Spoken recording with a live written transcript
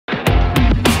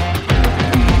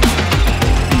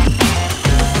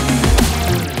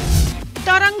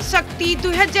शक्ति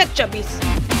 2024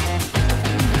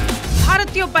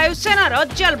 भारतीय वायुसेना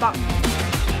जलवा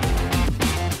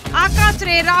आकाश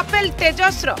रे राफेल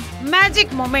तेजस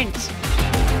मैजिक मोमेंट्स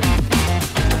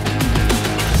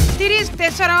 30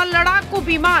 देशर लड़ाकू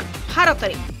विमान भारत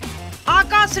रे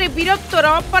आकाश रे वीरत्वर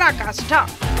पराकाष्ठा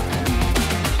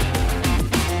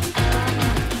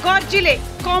गर्जिले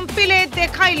कंपिले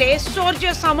देखाइले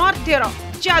शौर्य सामर्थ्यर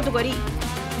जादूगरी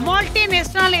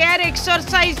मल्टीनेशनल एयर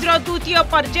एक्सरसाइज द्वितीय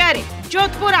पर्याय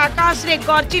जोधपुर आकाश रे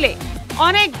गर्जिले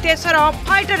अनेक देशर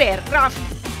फाइटर एयरक्राफ्ट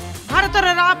भारतर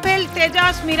राफेल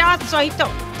तेजस मिराज सहित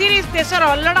 30 देशर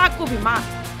लड़ाकू विमान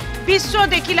विश्व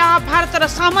देखिला भारतर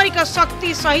सामरिक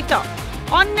शक्ति सहित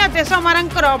अन्य देश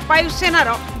मानकर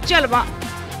वायुसेनार जलवा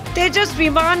तेजस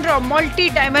विमान मल्टी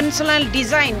डायमेंशनल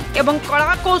डिजाइन एवं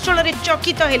कला कौशल रे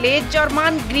चकित हेले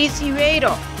जर्मन ग्रीस यूएई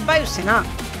वायुसेना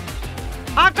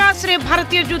आकाश रे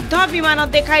भारतीय युद्ध विमान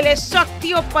देखाइले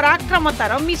शक्ति और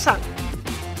पराक्रमतार मिसाल।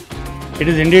 It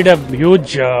is indeed a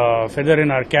huge feather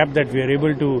in our cap that we are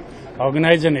able to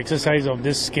organize an exercise of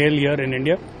this scale here in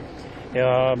India.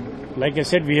 Like I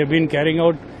said, we have been carrying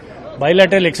out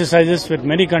bilateral exercises with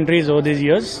many countries over these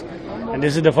years, and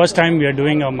this is the first time we are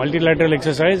doing a multilateral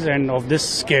exercise and of this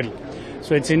scale.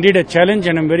 So it's indeed a challenge,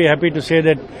 and I'm very happy to say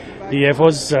that the Air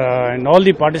Force and all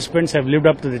the participants have lived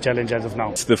up to the challenge as of now.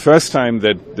 It's the first time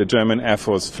that the German Air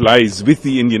Force flies with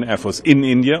the Indian Air Force in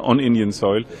India on Indian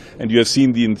soil, and you have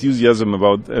seen the enthusiasm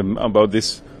about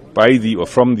this by the or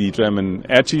from the German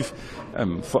Air Chief.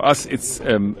 For us, it's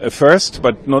a first,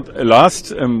 but not a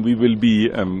last. We will be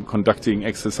conducting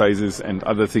exercises and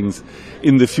other things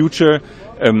in the future.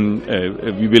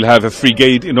 We will have a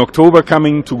frigate in October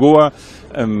coming to Goa.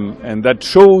 And that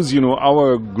shows,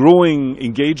 our growing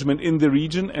engagement in the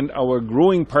region and our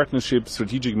growing partnership,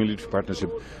 strategic military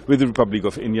partnership with the Republic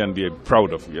of India, and we are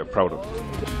proud of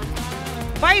it.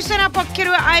 वायुसेना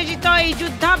पक्षरु आयोजित এই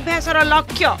যুদ্ধাভ্যাসৰ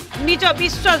লক্ষ্য নিজ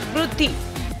বিশ্বাস বৃদ্ধি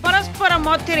परस्पर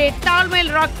मध्य तालमेल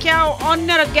रक्षा और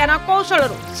अन्यर ज्ञान कौशल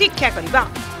शिक्षा करने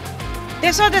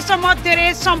देश देश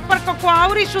मध्य संपर्क को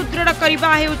आउरी सुदृढ़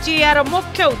करने हेउची यार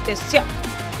मुख्य उद्देश्य।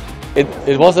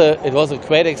 It was a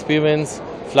great experience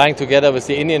flying together with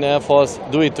the Indian Air Force,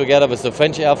 do it together with the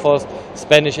French Air Force,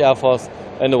 Spanish Air Force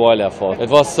and the Royal Air Force. It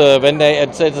was when they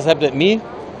accepted me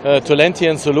to land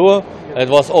here in Sulur, it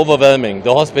was overwhelming.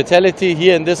 The hospitality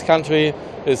here in this country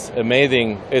is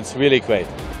amazing. It's really great.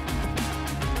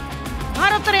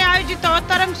 Bharat रे आयोजित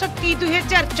तरंग शक्ति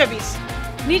 2024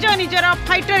 निज निजर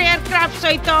fighter aircraft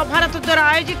सहित भारत द्वारा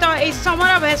आयोजित ए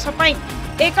समराभ्यास पई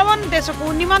 51 देश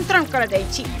को निमंत्रण करा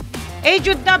जायछि। ए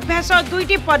युद्धाभ्यास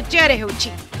दुईटी पर्याय रे होछि।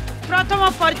 प्रथम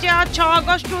पर्याय 6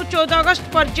 अगस्त रु 14 अगस्त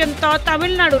पर्यंत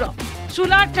तमिलनाडुर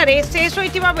सुलाठरे शेष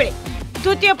होइतिबा बेले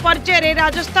द्वितीय पर्याय रे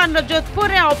राजस्थान रो जोधपुर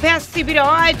रे अभ्यास शिविर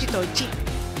आयोजित होछि।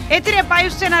 एथिरे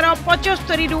वायुसेनार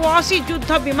 75 रु 80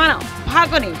 युद्ध विमान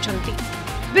भाग नेउछन्ति।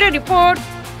 Bureau report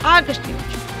Argus news.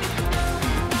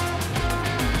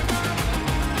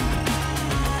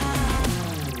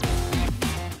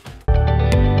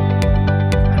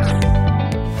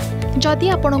 जदि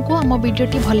आपंक आम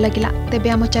भिडी भल लगा तेब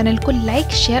आम चैनल को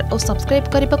लाइक शेयर और सब्सक्राइब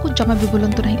करने को जमा भी भूलु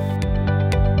नहीं।